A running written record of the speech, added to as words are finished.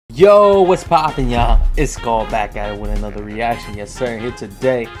Yo, what's poppin', y'all? It's Skull back at it with another reaction. Yes, sir. Here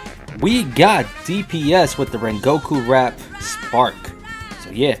today, we got DPS with the Rengoku rap Spark.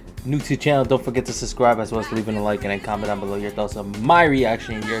 So yeah, new to the channel, don't forget to subscribe as well as leaving a like and then comment down below your thoughts on my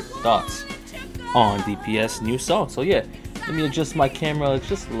reaction and your thoughts on DPS new song. So yeah, let me adjust my camera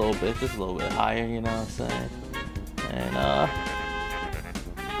just a little bit higher, you know what I'm saying? And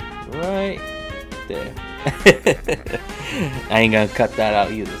right there. I ain't gonna cut that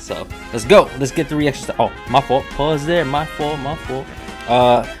out either, so let's go. Let's get the reaction started. Oh, my fault. Pause there. My fault.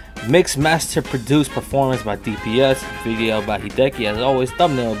 Mix, master, produce, performance by DPS, video by Hideki as always,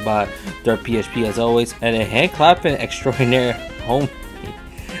 thumbnail by DADDYPHATSNAPS as always, and a hand clapping extraordinaire homie.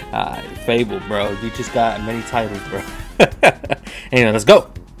 Fable, bro. You just got many titles, bro. Anyway, let's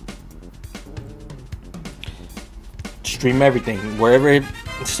go. Stream everything. Wherever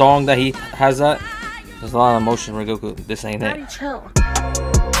song that he has that, there's a lot of emotion, Rengoku. This ain't it.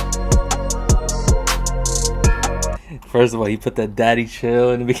 First of all, he put that daddy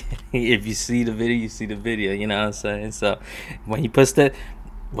chill in the beginning. If you see the video, you see the video. You know what I'm saying? So when he puts that,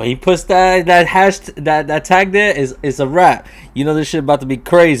 that tag there, is a wrap. You know this shit about to be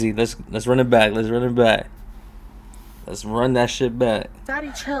crazy. Let's run it back. Let's run it back. Let's run that shit back. Daddy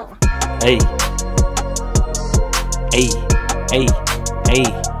chill. Hey. Hey. Hey. Hey.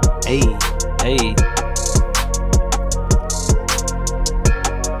 Hey. Hey.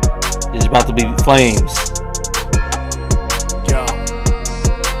 It's about to be flames. Yo,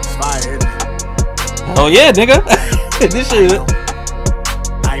 it's fire. Oh yeah, nigga. This shit.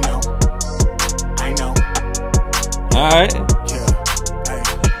 I know. Alright. Yeah. Hey,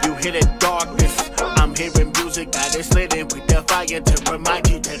 you hear the darkness. I'm hearing music that is lit with the fire to remind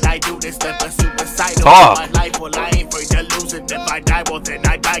you that I do this never suicidal. My life, well, I ain't afraid to lose it. If I die, well then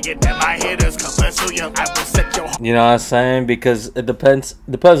I die and then my hitters come pursue you. I will set your. You know what I'm saying? Because it depends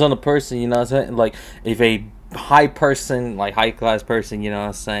on the person, you know what I'm saying? Like if a high person, like high class person, you know what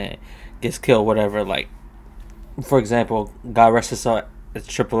I'm saying, gets killed, whatever, like for example, God rest his soul, it's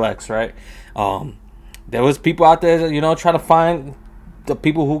Triple X, right? There was people out there, you know, trying to find the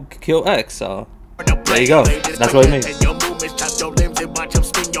people who kill X, so there you go. That's what it means.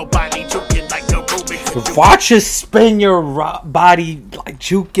 Watch us spin your body like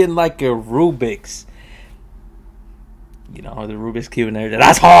juking like a Rubik's. You know, the Rubik's Cube and everything.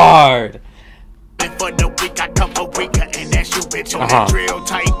 That's hard. For the week, I come a weaker and that's you, bitch. On that drill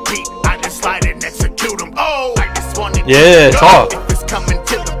type beat, I just slide and execute them. Oh, I just wanted to talk. If it's coming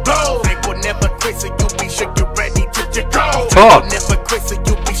to the blow, I will never quit, so you be sure you're ready to go. Talk. Never quit, so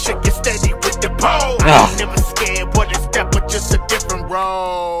you be sure you're steady with the pole. I'm never scared, what is that, but just a different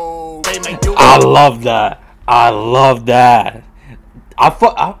road. I love that. I love that.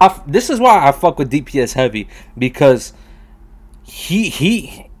 This is why I fuck with DPS heavy, because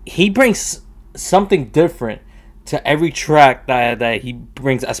he brings something different to every track that he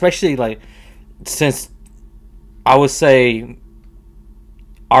brings, especially like since I would say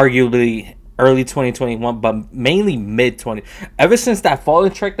arguably early 2021, but mainly mid 20. Ever since that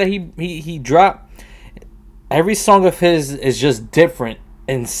Fallen track that he dropped, every song of his is just different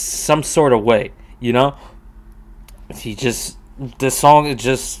in some sort of way, you know. This song is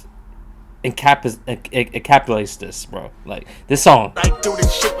just encapsulates this, bro. Like this song. I do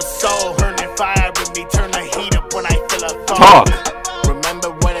this shit with soul, burning fire with me, turn the heat up when I feel a talk.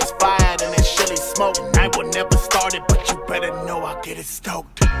 Remember when it's fired and it's chilly smoke. I will never start it, but you better know I'll get it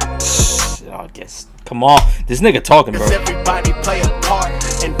stoked. I guess. Come on, this nigga talking, bro. Everybody play a part,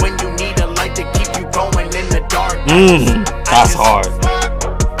 and when you need a light to keep you going in the dark. That's hard.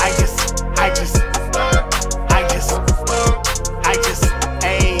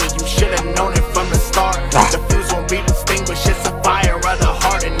 Hey, you should have known it from the start. The fuse won't be distinguished, it's a fire of the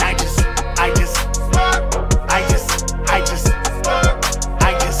heart, and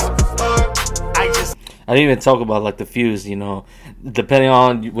I didn't even talk about like the fuse, you know, depending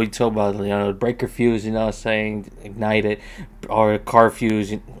on what you talk about, you know, breaker fuse, you know, saying ignite it, or car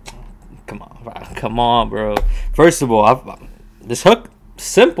fuse. Come on, bro. First of all, this hook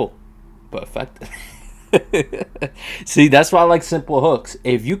simple but effective. See, that's why I like simple hooks.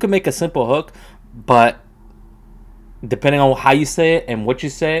 If you can make a simple hook, but depending on how you say it and what you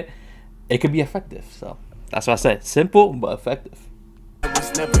say it, it could be effective. So that's why I said simple but effective. I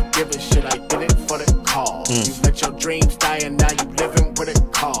was never giving shit, I did it for the call. You let your dreams die and now you living with a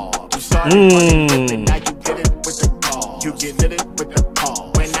call. You started and now you get it with the call. You get it with the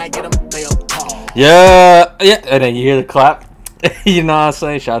call. When I get them, they appall. Yeah, and then you hear the clap. You know what I'm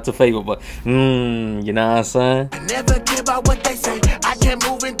saying? Shout out to Fable, but you know what I'm saying? I never care about what they say. I kept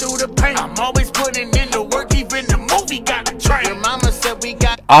moving through the pain. I'm always putting in the work, even the movie got a train. Your mama said we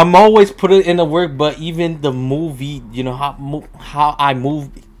got I'm always put it in the work, but even the movie, you know how I move.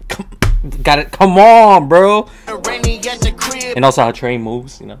 Got it. Come on, bro. And also how train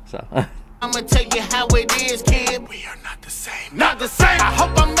moves, you know. So I'ma tell you how it is, kid. We are not the same. Not the same. I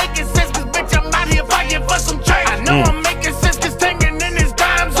hope I'm making sense, cause bitch, I'm out here fighting for some change. I know I'm making sense, cause Tangin' and his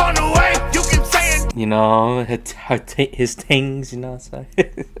dimes on the way. You keep saying, you know, his things, you know what I'm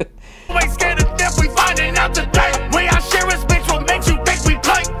saying? Always scared of death, we finding out today. We are sharing bitch, what makes you think we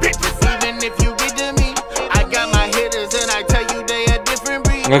play? Bitches, even if you get to me, I got my hitters and I tell you they a different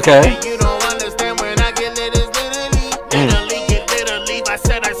breed. Okay. And you don't understand when I get lit, it's literally, get literally. I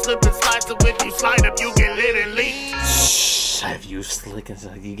said I slip and slide, so if you slide up, you get lit and leave. If you slick and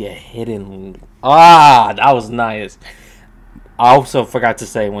so you get hidden. Ah, that was nice. I also forgot to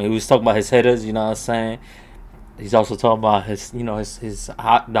say when he was talking about his hitters, you know what I'm saying? He's also talking about his, you know, the rest of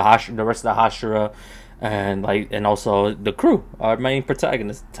the Hashira, and also the crew, our main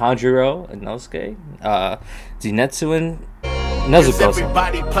protagonists, Tanjiro and Nosuke, Zenitsu and Nezuko.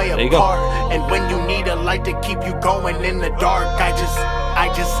 Everybody play a there you go. part, and when you need a light to keep you going in the dark, I just,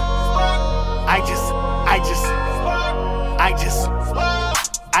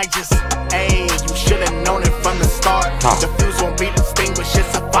 hey, you should have known it from the start. The fuse won't be distinguished,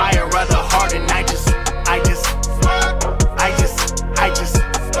 it's a fire of the heart, and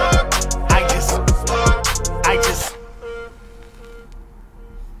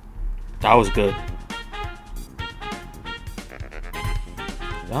that was good.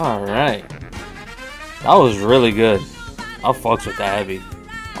 Alright. That was really good. I fucks with that heavy.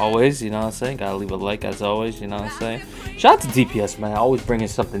 Always, you know what I'm saying? Gotta leave a like as always, you know what I'm saying? Shout out to DPS, man. Always bringing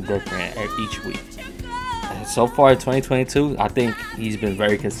something different each week. And so far, 2022, I think he's been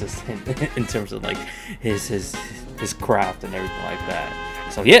very consistent in terms of like his craft and everything like that.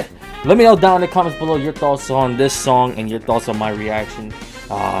 So yeah, let me know down in the comments below your thoughts on this song and your thoughts on my reaction.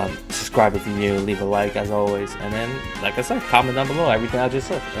 Subscribe if you're new, leave a like as always, and then like I said, comment down below everything I just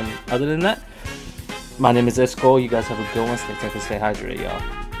said. And other than that, my name is Esco. You guys have a good one. Stay tuned and stay hydrated, y'all.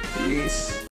 Peace.